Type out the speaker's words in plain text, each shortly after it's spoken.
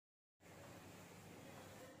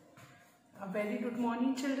Very good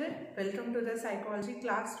morning, children. Welcome to the psychology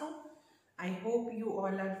classroom. I hope you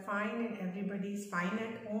all are fine and everybody is fine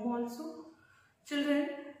at home also. Children,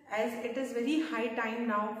 as it is very high time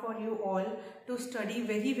now for you all to study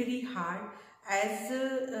very hard, as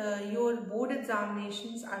your board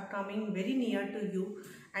examinations are coming very near to you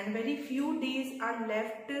and very few days are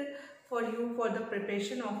left for you for the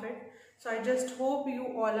preparation of it. So I just hope you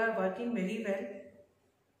all are working very well.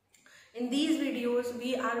 In these videos,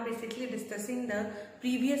 we are basically discussing the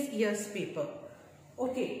previous year's paper.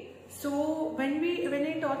 Okay, so when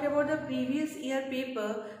I talk about the previous year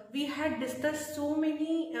paper, we had discussed so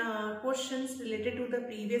many questions related to the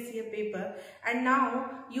previous year paper, and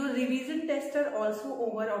now your revision tests are also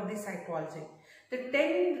over of the psychology. The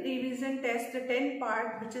 10 revision test, the 10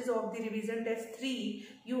 part which is of the revision test 3,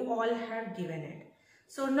 you all have given it.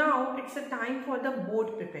 So now it's a time for the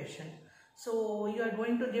board preparation. So you are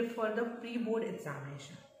going to give for the pre-board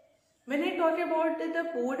examination. When I talk about the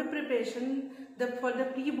board preparation, for the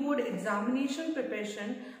pre-board examination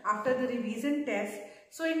preparation after the revision test,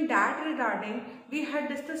 so in that regarding, we had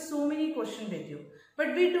discussed so many questions with you.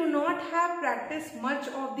 But we do not have practiced much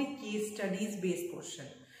of the case studies based question.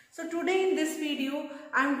 So today in this video,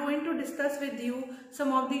 I am going to discuss with you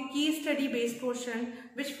some of the case study based question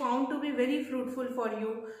which found to be very fruitful for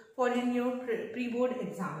you for in your pre-board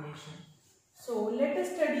examination. So let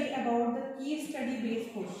us study about the case study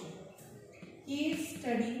based question. Case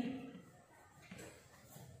study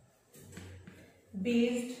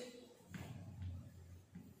based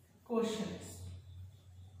questions.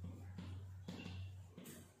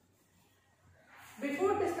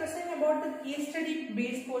 Before discussing about the case study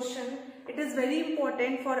based question, it is very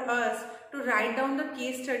important for us to write down the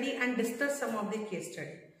case study and discuss some of the case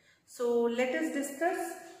study. So let us discuss.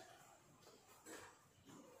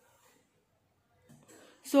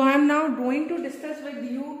 So I am now going to discuss with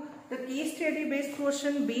you the case study based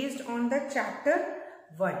question based on the chapter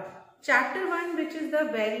 1. Chapter 1 which is the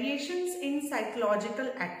variations in psychological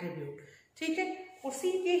attribute. ठीक है,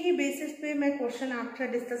 उसी के ही basis पे मैं question आपसे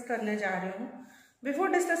discuss करने जा रही हूँ. Before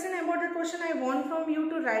discussing about the question, I want from you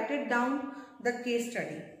to write it down the case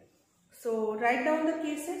study. So write down the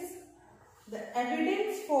cases. The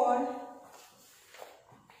evidence for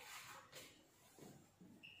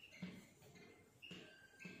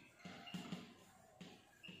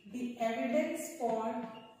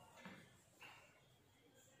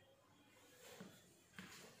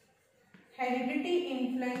heredity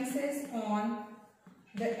influences on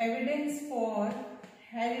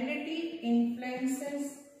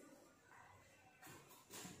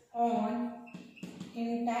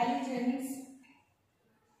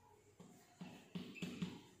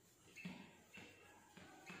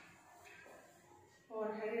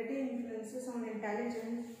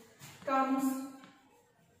intelligence comes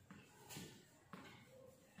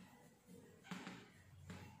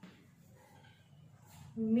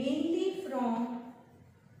mainly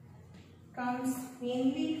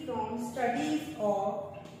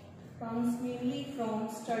from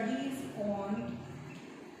studies on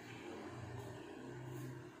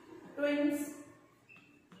twins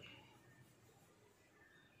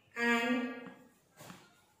and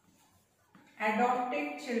adopted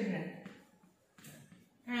children.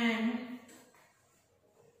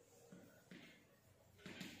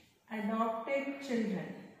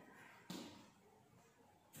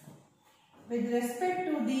 With respect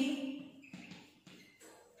to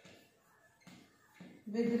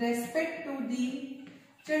the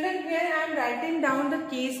children, here I am writing down the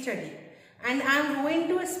case study and I am going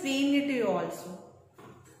to explain it to you also.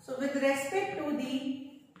 So with respect to the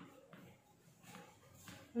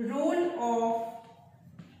role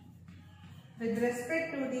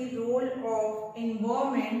of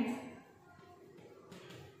environment,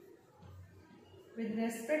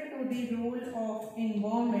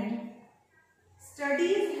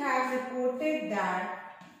 studies have reported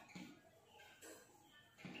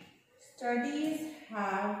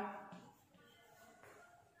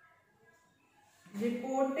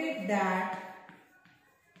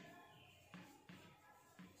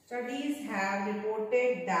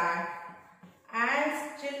that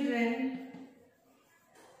as children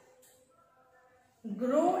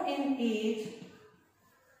grow in age,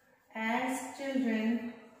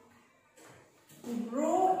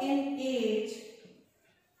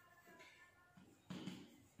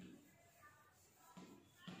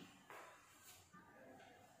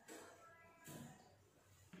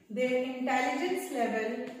 their intelligence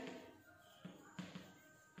level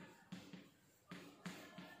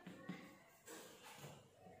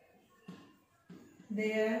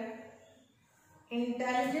their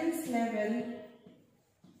intelligence level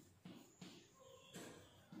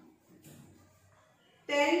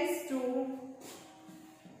tends to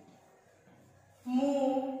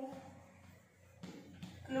move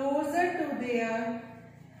closer to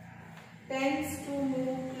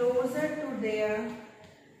their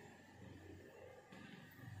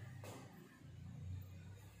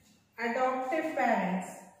adoptive parents.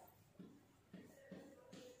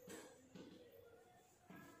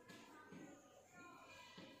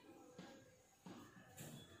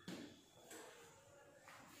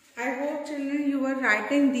 I hope children you are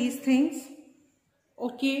writing these things.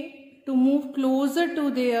 Okay, to move closer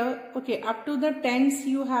to their, okay, up to the tense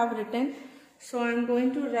you have written. So I am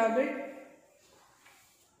going to rub it.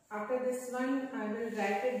 After this one I will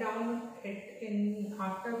write it down in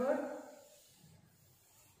afterward.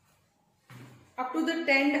 Up to the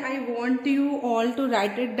 10th I want you all to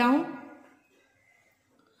write it down.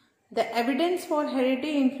 The evidence for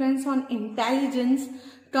hereditary influence on intelligence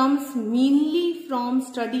comes mainly from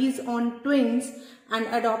studies on twins and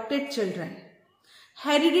adopted children.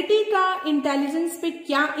 Heredity का intelligence पे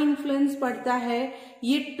क्या influence पड़ता है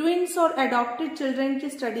ये twins और adopted children की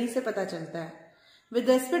study से पता चलता है. With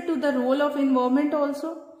respect to the role of involvement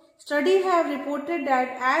also, study have reported that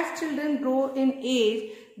as children grow in as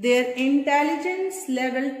there intelligence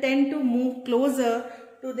level tend to move closer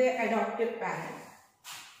to their adopted parents.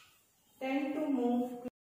 Tend to move.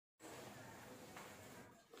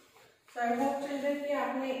 So I hope children कि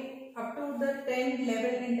आपने up to the 10th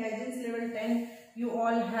level, intelligence level 10, you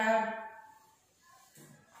all have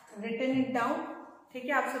written it down. ठीक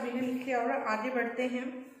है, आप सभी ने लिख लिया और आगे बढ़ते हैं.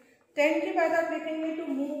 10 के बाद आप लिखेंगे to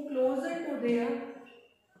move closer to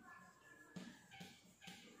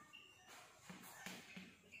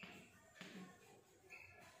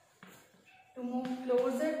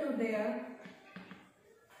their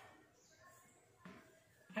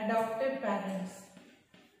adopted parents.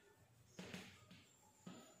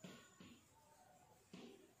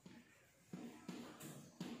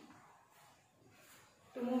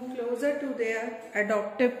 To move closer to their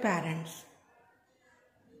adoptive parents.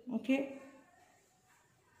 Okay.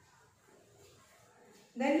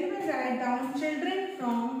 Then you will write down children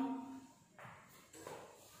from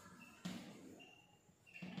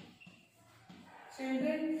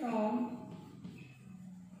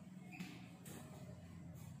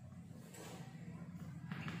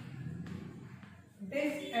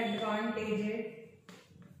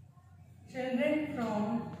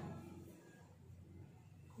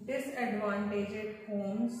disadvantaged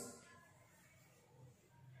homes,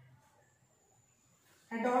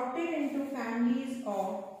 adopted into families of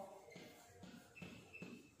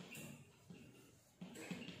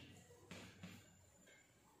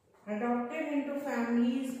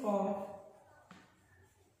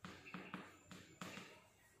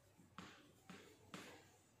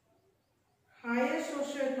higher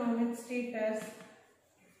socioeconomic status,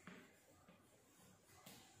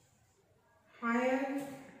 higher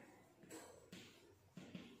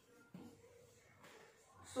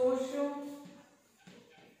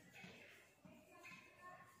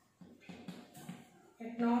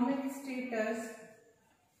socio-economic status,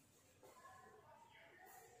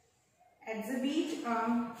 exhibit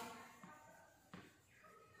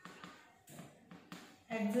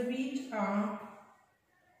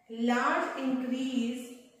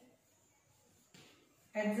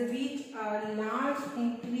a large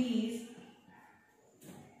increase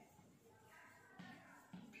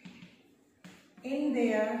in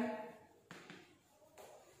their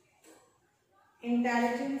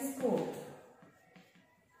intelligence score.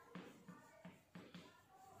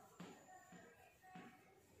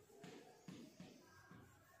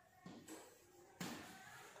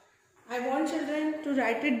 I want children to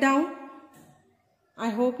write it down. I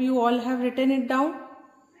hope you all have written it down.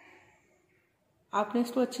 आपने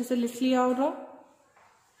इसको अच्छे से लिख लिया होगा.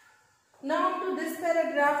 Now to this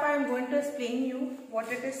paragraph I am going to explain you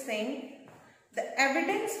what it is saying. The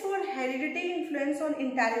evidence for hereditary influence on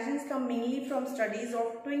intelligence come mainly from studies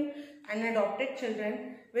of twin and adopted children.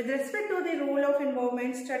 With respect to the role of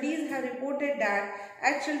involvement, studies have reported that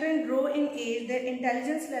as children grow in age, their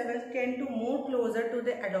intelligence levels tend to move closer to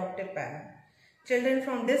the adoptive parent. Children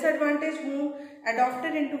from disadvantaged home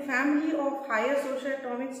adopted into family of higher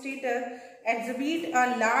socioeconomic status exhibit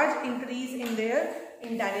a large increase in their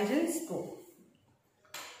intelligence score.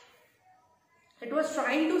 It was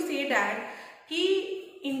trying to say that कि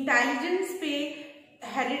intelligence पे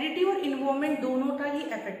heredity और involvement दोनों का ही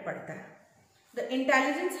effect पड़ता है. The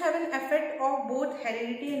intelligence have an effect of both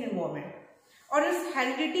heredity and involvement. और इस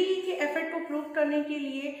heredity के इफेक्ट को प्रूव करने के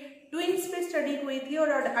लिए ट्विन्स पे स्टडी हुई थी और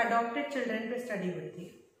अडॉप्टेड चिल्ड्रन पे स्टडी हुई थी.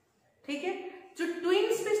 ठीक है। जो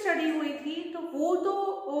ट्विंस पे स्टडी हुई थी तो वो तो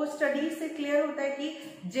स्टडी से क्लियर होता है कि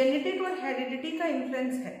जेनेटिक और हेरिडिटी का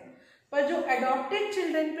इन्फ्लुएंस है, पर जो अडॉप्टेड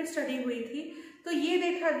चिल्ड्रन पे स्टडी हुई थी तो ये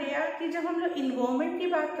देखा गया कि जब हम लोग इन्वायरमेंट की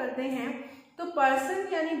बात करते हैं तो पर्सन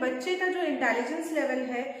यानी बच्चे का जो इंटेलिजेंस लेवल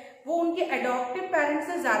है वो उनके अडॉप्टिव पेरेंट्स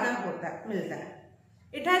से ज़्यादा मिलता है।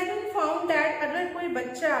 It has been found that अगर कोई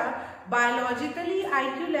बच्चा बायोलॉजिकली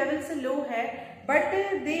IQ लेवल से लो है but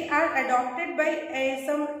they are adopted by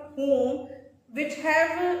some home which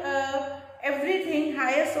have everything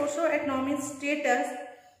higher socio-economic status,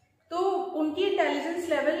 तो उनकी इंटेलिजेंस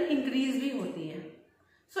लेवल इंक्रीज भी होती है।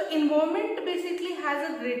 सो environment basically has a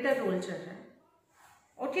greater role children.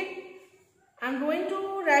 Okay, I am going to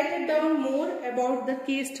right it down more about the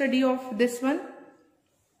case study of this one.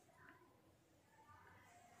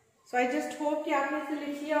 So I just hope कि आपने इसे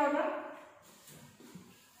लिख लिया होगा।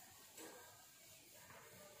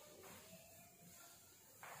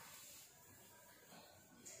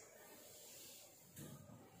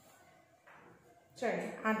 चलिए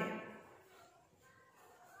आगे।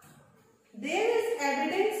 There is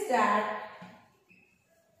evidence that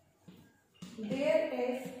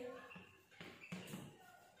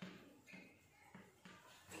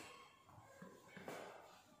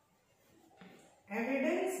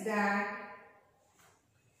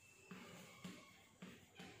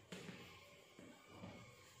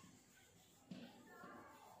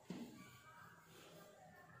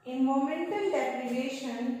environmental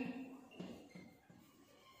deprivation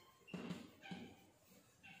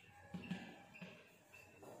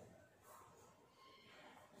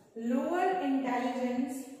lower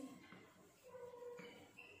intelligence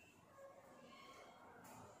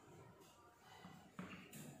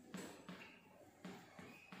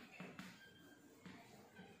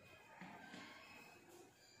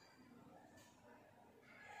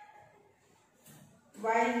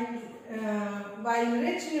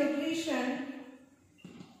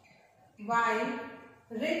while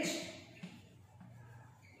rich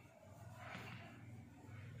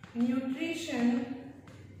nutrition,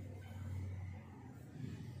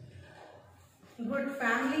 good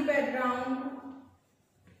family background,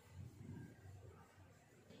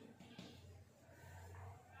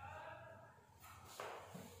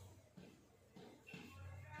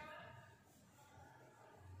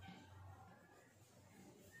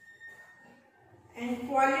 and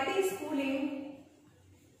quality schooling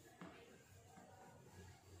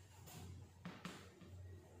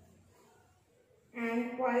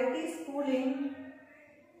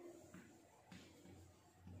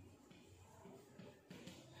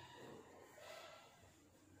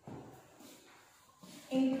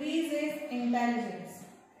increases intelligence.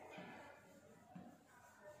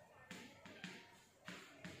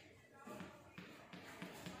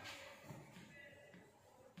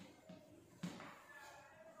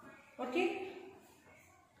 Okay,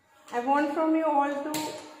 I want from you all to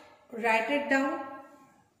write it down.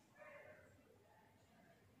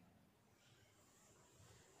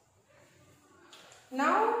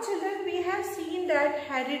 Now children, we have seen that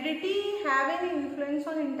heredity have an influence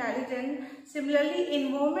on intelligence. Similarly,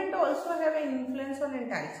 environment also have an influence on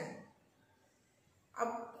intelligence. A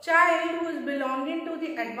child who is belonging to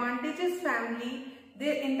the advantageous family,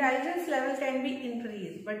 their intelligence level can be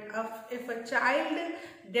increased. But if a child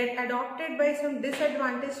get adopted by some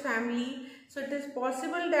disadvantaged family, so it is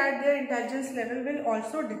possible that their intelligence level will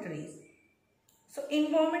also decrease. So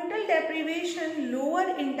environmental deprivation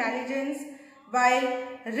lower intelligence, while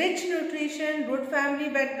rich nutrition, good family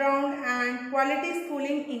background and quality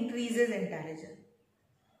schooling increases intelligence.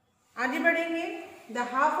 आगे बढ़ेंगे. The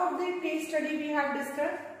half of the case study we have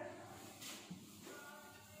discussed.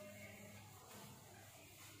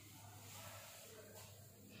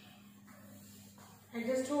 I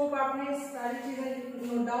just hope आपने सारी चीजें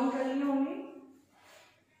note down कर ली होंगी.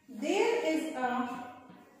 There is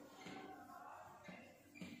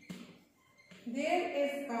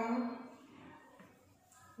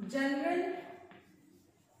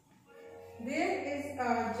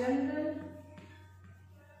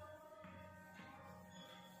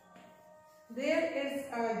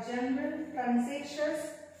a general consensus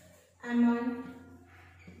among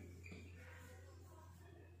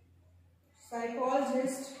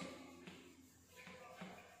psychologists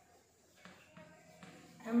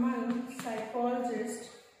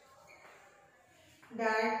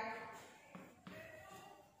that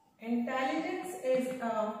intelligence is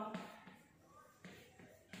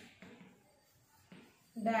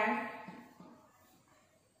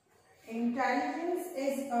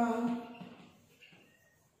a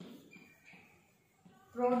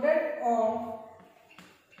product of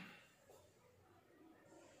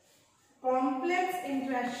complex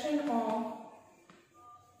interaction of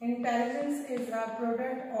intelligence is a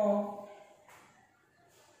product of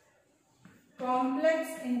complex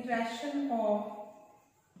interaction of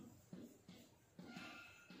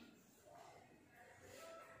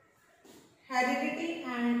heredity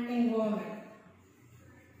and environment.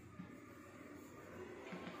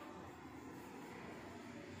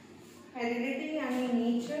 Heredity यानी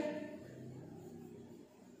nature,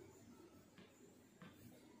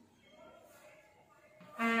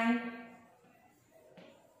 and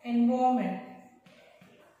environment.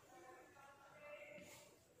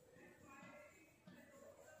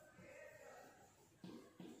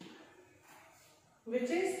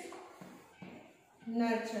 Which is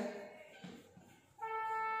nurture.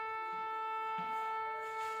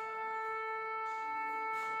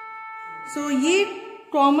 So ये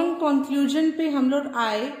common conclusion पे हम लोग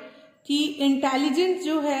आए कि intelligence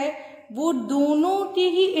जो है वो दोनों के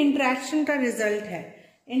ही इंटरेक्शन का रिजल्ट है.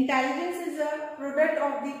 Intelligence is a product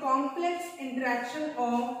of the complex interaction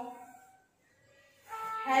of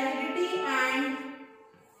heredity and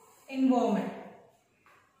environment.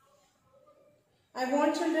 I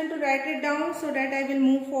want children to write it down so that I will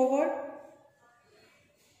move forward.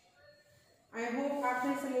 I hope आपने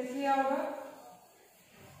इसे लिख लिया होगा.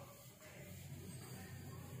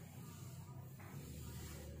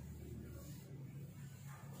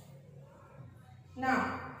 Now,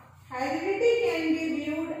 heredity can be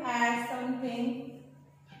viewed as something.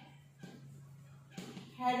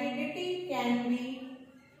 Heredity can be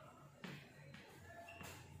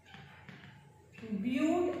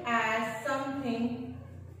viewed as something.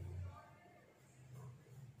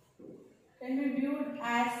 Can be viewed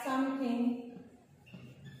as something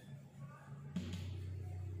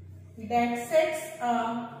that sets a.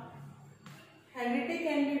 Heredity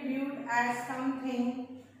can be viewed as something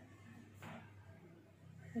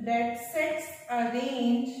that sets a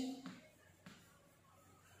range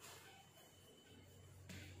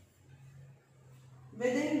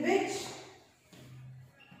within which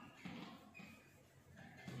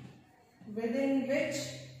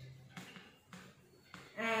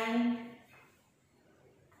an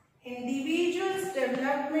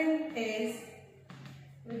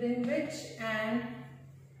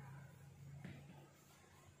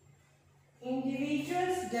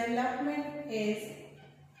individual's development is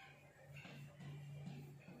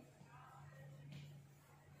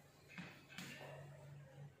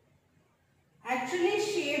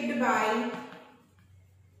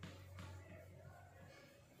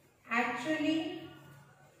actually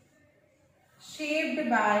shaped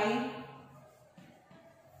by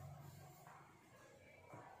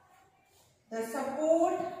the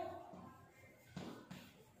support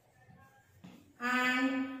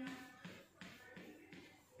and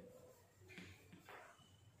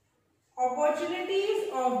opportunities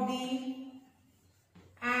of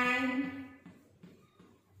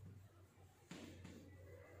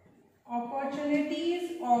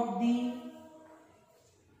the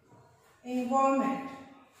environment.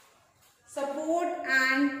 Support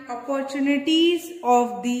and opportunities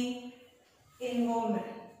of the environment.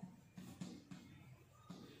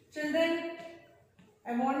 Children, I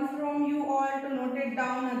want from you all to note it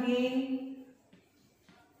down again.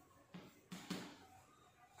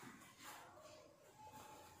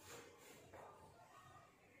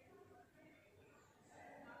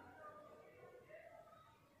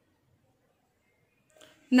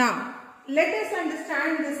 Now, let us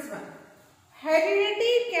understand this one.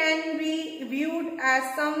 Heredity can be viewed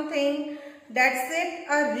as something that sets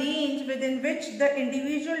a range within which the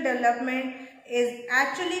individual development is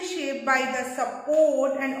actually shaped by the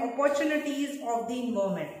support and opportunities of the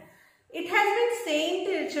environment. It has been saying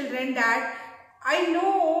to the children that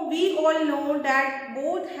we all know that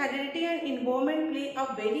both heredity and environment play a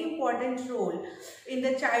very important role in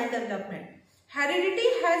the child development. Heredity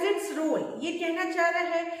has its role. ये कहना चाह रहा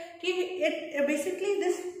है कि basically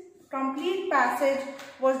this complete passage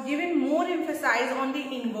was given more emphasis on the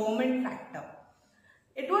environment factor.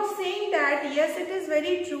 It was saying that yes, it is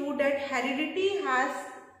very true that heredity has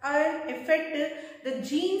an effect, the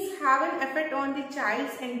genes have an effect on the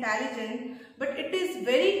child's intelligence, but it is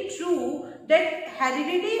very true that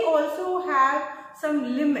heredity also have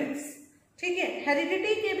some limits. ठीक है,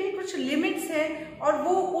 heredity के भी कुछ limits हैं और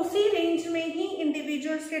वो उसी range में ही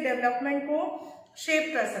इंडिविजुअल्स के डेवलपमेंट को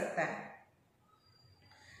शेप कर सकता है.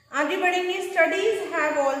 आगे बढ़ेंगे. Studies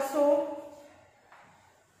have also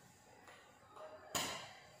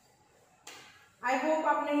I hope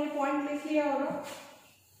आपने ये पॉइंट लिख लिया होगा.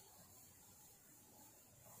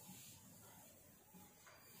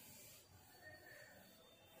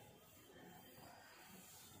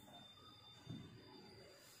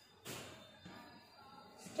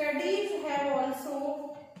 Studies have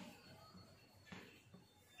also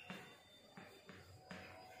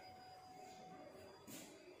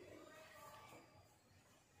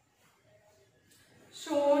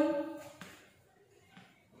shown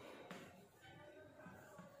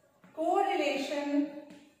correlation.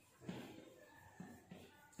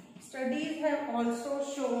 Studies have also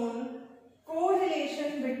shown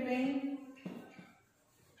correlation between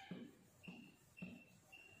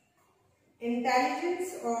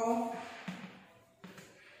intelligence of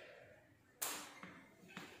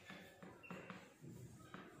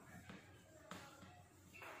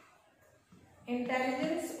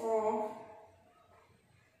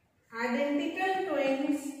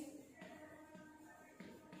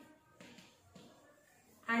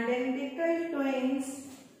identical twins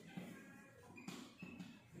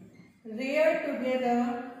reared together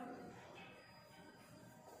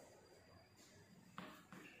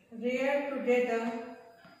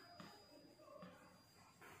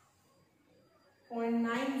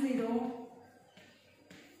 0.90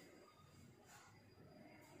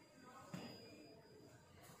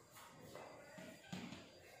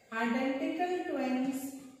 identical twins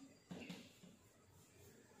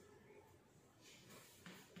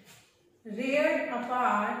reared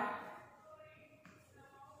apart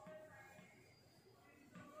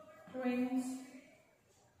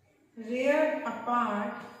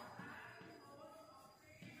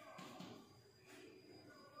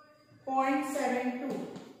 0.72.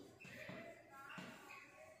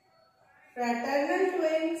 Fraternal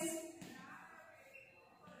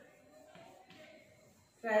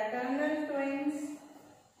twins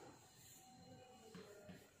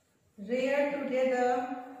reared together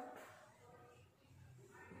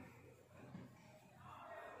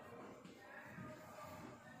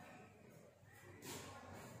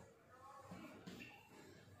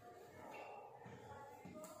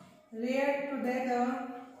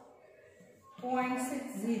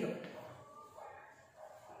 0.60.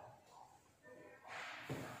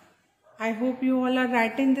 I hope you all are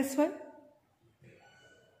writing this one.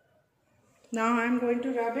 Now I am going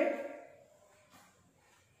to rub it.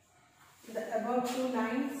 The above 2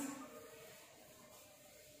 lines.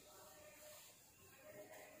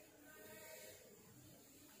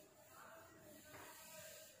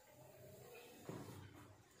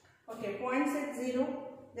 Okay, 0.60.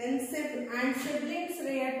 Then siblings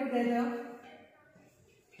reared together.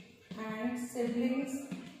 And siblings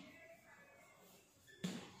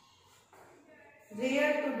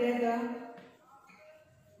reared together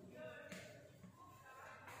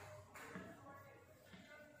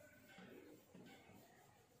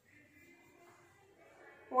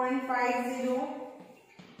 0.50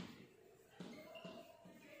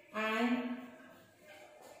 and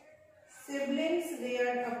siblings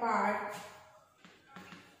reared apart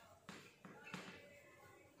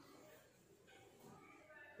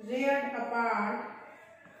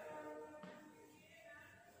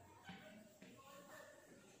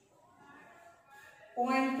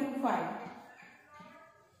 0.25.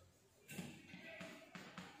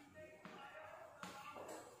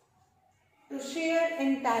 To share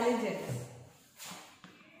intelligence.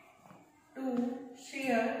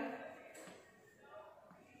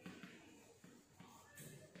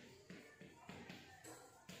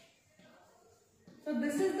 So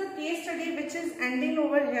this is the case study which is ending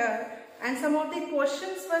over here, and some of the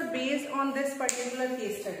questions were based on this particular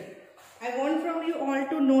case study. I want from you all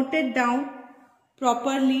to note it down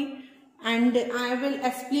properly, and I will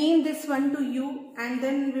explain this one to you, and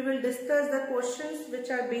then we will discuss the questions which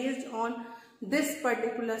are based on this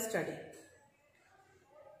particular study.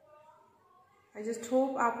 I just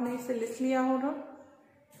hope आपने इसे लिख लिया होगा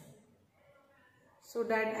so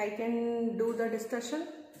that I can do the discussion.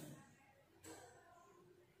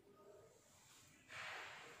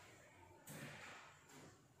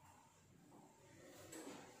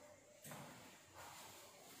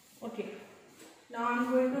 Okay, now I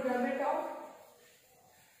am going to rub it out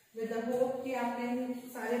with the hope कि आपने इन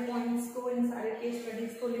सारे points को, इन सारे case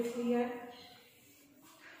studies को लिख लिया है.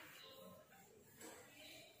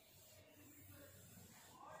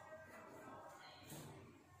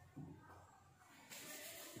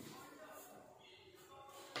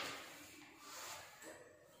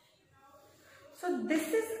 So this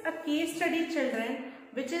is a case study, children,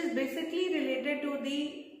 which is basically related to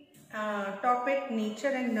the topic nature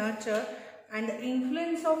and nurture and the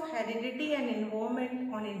influence of heredity and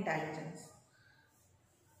environment on intelligence.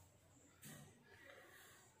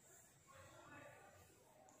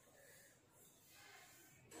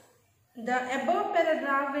 The above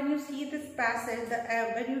paragraph, when you see this passage,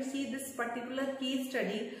 when you see this particular case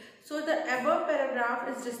study, so the above paragraph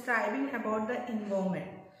is describing about the environment,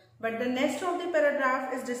 but the next of the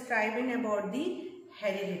paragraph is describing about the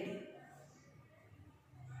heredity.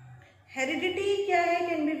 Heredity क्या है?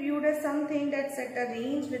 Can be viewed as something that set a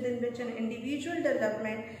range within which an individual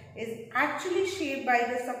development is actually shaped by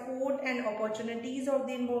the support and opportunities of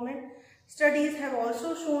the environment. Studies have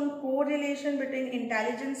also shown correlation between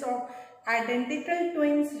intelligence of identical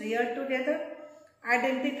twins reared together,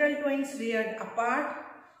 identical twins reared apart,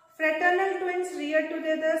 fraternal twins reared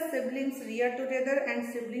together, siblings reared together, and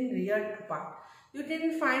siblings reared apart. You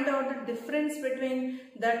can find out the difference between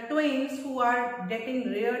the twins who are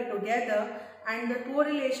getting reared together and the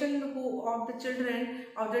correlation of the children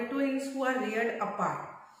of the twins who are reared apart.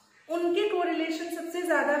 उनके correlation सबसे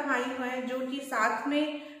ज़्यादा high है जो कि साथ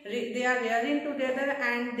में they are rearing together,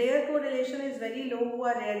 and their correlation is very low who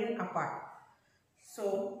are rearing apart.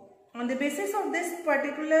 So on the basis of this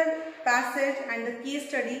particular passage and the case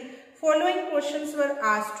study, following questions were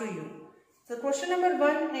asked to you. So question number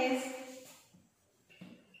 1 is,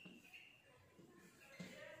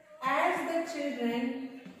 as the children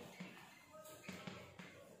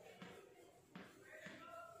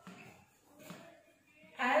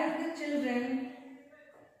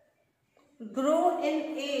grow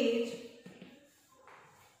in age,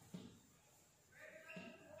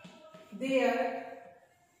 their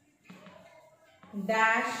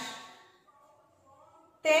dash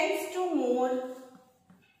tends to more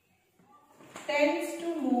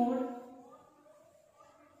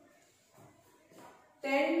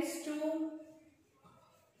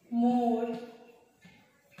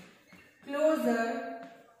closer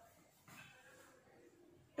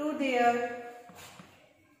to their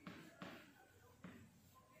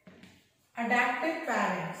adaptive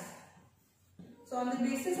parents. So on the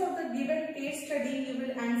basis of the given case study, you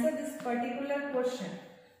will answer this particular question.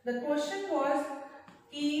 The question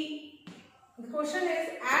is,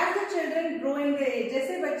 as the children grow in their age,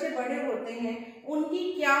 जैसे बच्चे बड़े होते हैं, उनकी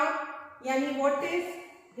क्या, यानी what is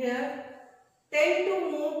here, tend to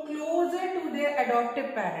move closer to their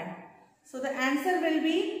adoptive parent. So the answer will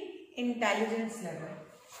be intelligence level.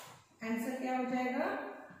 Answer क्या हो जाएगा?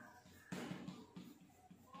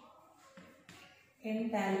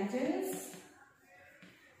 Intelligence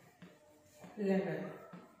level.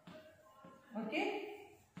 Okay.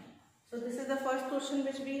 So this is the first question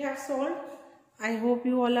which we have solved. I hope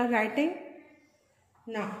you all are writing.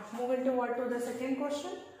 Now moving toward to the second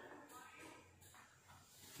question.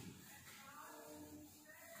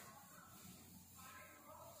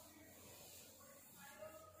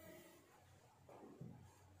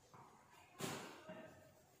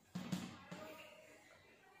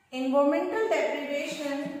 Environmental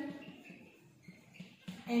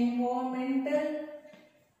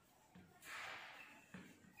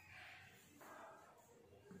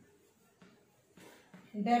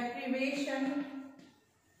deprivation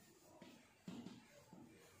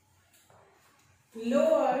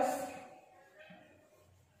lowers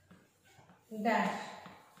dash.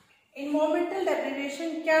 Environmental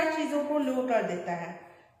deprivation क्या चीजों को लो कर देता है?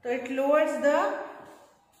 तो it lowers the,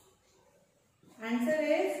 answer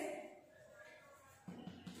is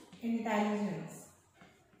intelligence.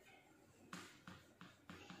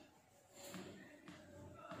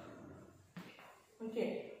 Okay,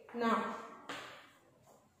 now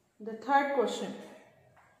the third question.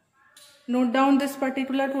 Note down this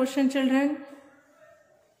particular question, children.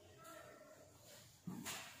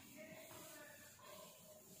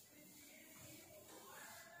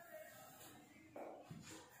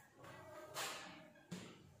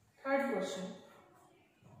 Third question.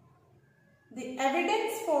 The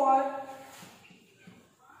evidence for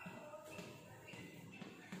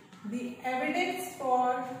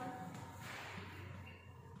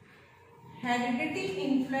heredity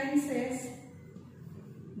influences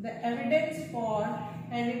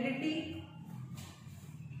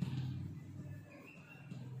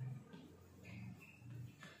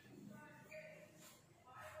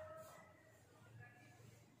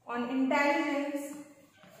on intelligence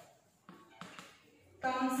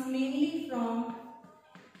comes mainly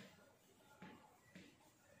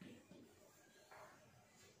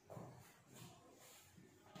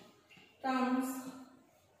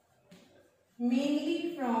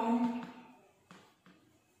from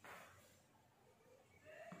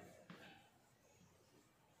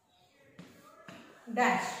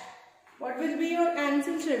dash. What will be your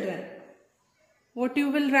answer, children? What you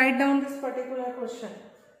will write down this particular question?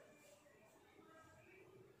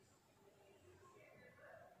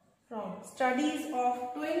 From studies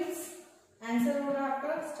of twins answer होगा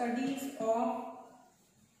आपका studies of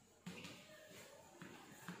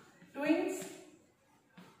twins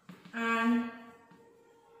and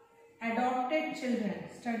adopted children.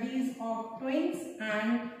 Studies of twins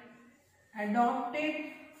and adopted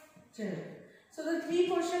children. So the three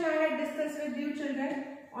questions I had discussed with you children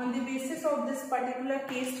on the basis of this particular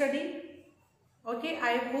case study. Okay,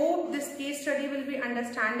 I hope this case study will be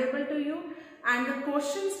understandable to you and the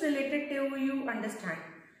questions related to you understand.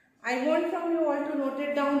 I want from you all to note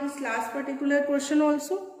it down this last particular question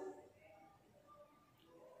also.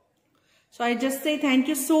 So I just say thank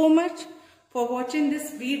you so much for watching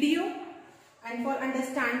this video and for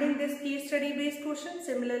understanding this case study based question.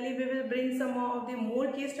 Similarly, we will bring some of the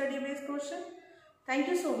more case study based question. Thank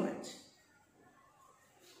you so much.